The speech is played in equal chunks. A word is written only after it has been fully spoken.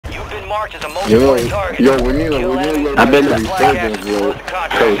marked as a most Yo, wanted target. yo, we need to I've been to to resurgence, bro.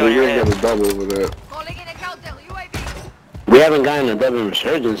 Cause we didn't get a double over there. Calling in a countdown, UAV. We haven't gotten a double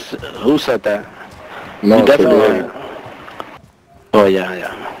resurgence. Who said that? No, You definitely today. heard. Oh yeah,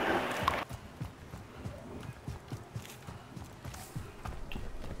 yeah.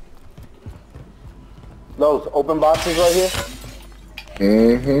 Those open boxes right here.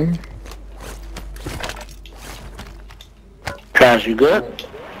 Mm-hmm. Trash, you good?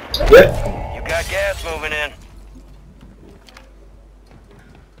 Yep. You got gas moving in.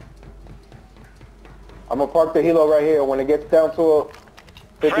 I'm gonna park the helo right here. When it gets down to a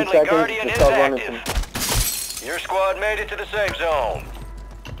 50 Friendly seconds, Guardian just is start running active. Your squad made it to the safe zone.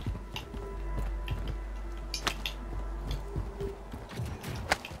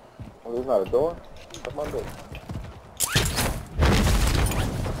 Oh, there's not a door? Come on, dude.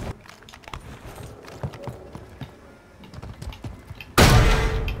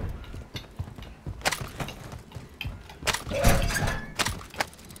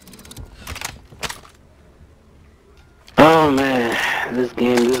 Oh man, this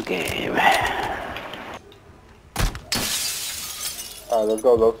game. Alright, let's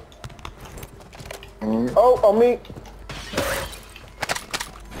go, Los. Oh, on me!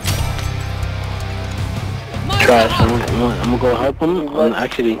 Trash. I'm gonna go help him.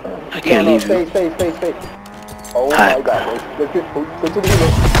 Actually, I can't leave you. Stay. Oh my god, let's go to the helo.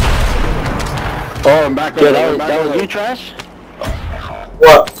 Oh, I'm back. Yeah, that was you, Trash?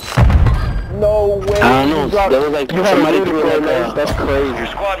 What? No way. I don't know. There was like somebody threw like That's crazy. Your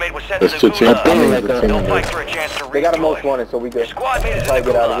squad mate was sent to That's the two teams. gulag. I mean, like the Don't fight team. for a chance to redeploy. They got a most wanted, so we Your good. squad mate is Try in to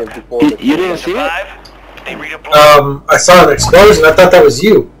the get out of gulag. here before You didn't see it? Survive, they redeploy. I saw an explosion. I thought that was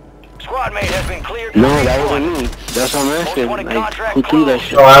you. Squad mate has been cleared. No, that wasn't me. That's what I'm Most asking. wanted Like, contract who threw that closed.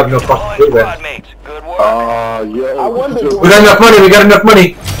 shit? Oh, I have no fucking clue Squad then. mates. Good work. Yeah. I wonder. We got enough money. We got enough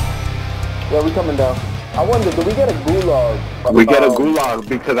money. Yeah, we coming down. I wonder, do we get a gulag? We get a gulag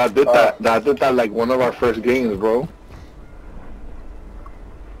because I did that. I did that like one of our first games, bro.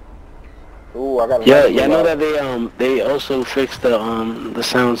 Ooh, I got. Yeah, I know that they also fixed the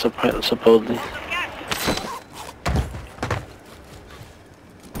sound supposedly.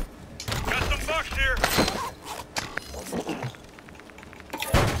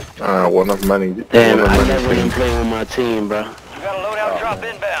 One of many. Damn, one of I many never been things. playing with my team, bro. You got a loadout drop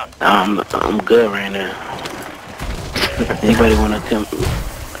inbound. I'm good right now. Anybody wanna come?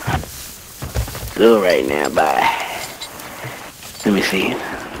 Good right now, bye. Let me see.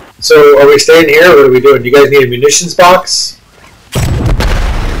 So, are we staying here? Or what are we doing? Do you guys need a munitions box?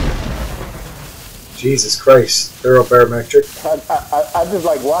 Jesus Christ, they're barometric. I just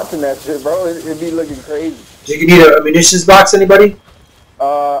like watching that shit, bro. It be looking crazy. Do you need a munitions box, anybody?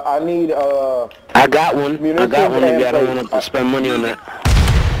 I need I got one. I got one. If I don't want to spend money on that.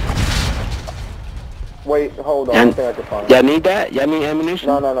 Wait, hold on. I think I can find it. Y'all need that? Y'all need ammunition?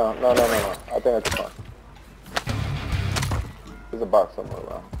 No. I think I can find it. There's a box somewhere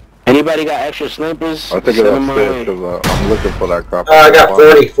around. Anybody got extra snipers? I think it's Send 'em my upstairs way. because I'm looking for that crap. I got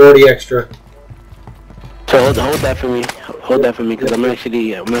 40 extra. So hold that for me. Hold that for me, because I'm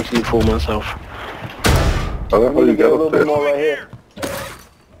actually full myself. Oh, We need to get a little bit more right here.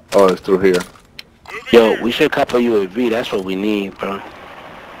 Oh, it's through here. Yo, we should cop a UAV. That's what we need, bro.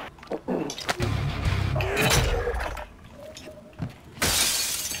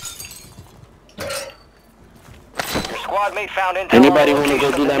 Your squad mate found intel. Anybody on wanna go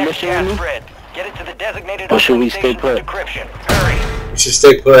location do of the that next mission gas with me? spread. Get it to the designated Or should we uplink stay station for put? decryption. Hurry. We should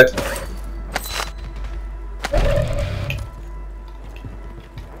stay put.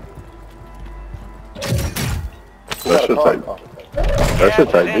 That's your type. That's your Gas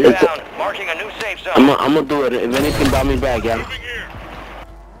is type. inbound, marking a new safe zone. I'm gonna do it. If anything, buy me back, yeah.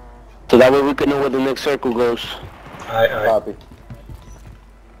 So that way we can know where the next circle goes. Copy.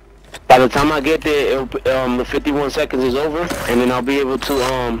 By the time I get there, the 51 seconds is over, and then I'll be able to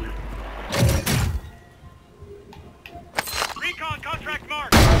Recon contract mark.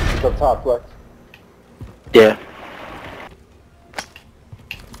 It's up top, Flex. yeah.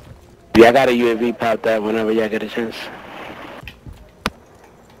 Yeah, I got a UAV. Pop that whenever y'all get a chance.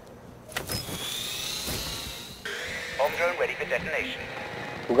 Home drone ready for detonation.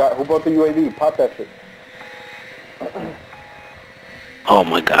 Who bought the UAV? Pop that shit. Oh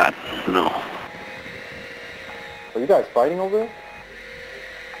my God, no. Are you guys fighting over there?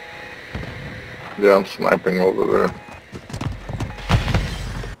 Yeah, I'm sniping over there.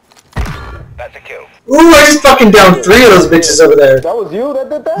 That's a kill. Ooh, I just fucking downed 3 of those bitches over there. That was you that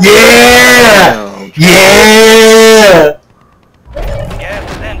did that? Yeah! Yeah!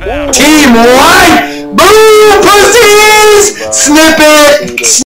 Gas is inbound. Team white! Boom, pussies! Snip it!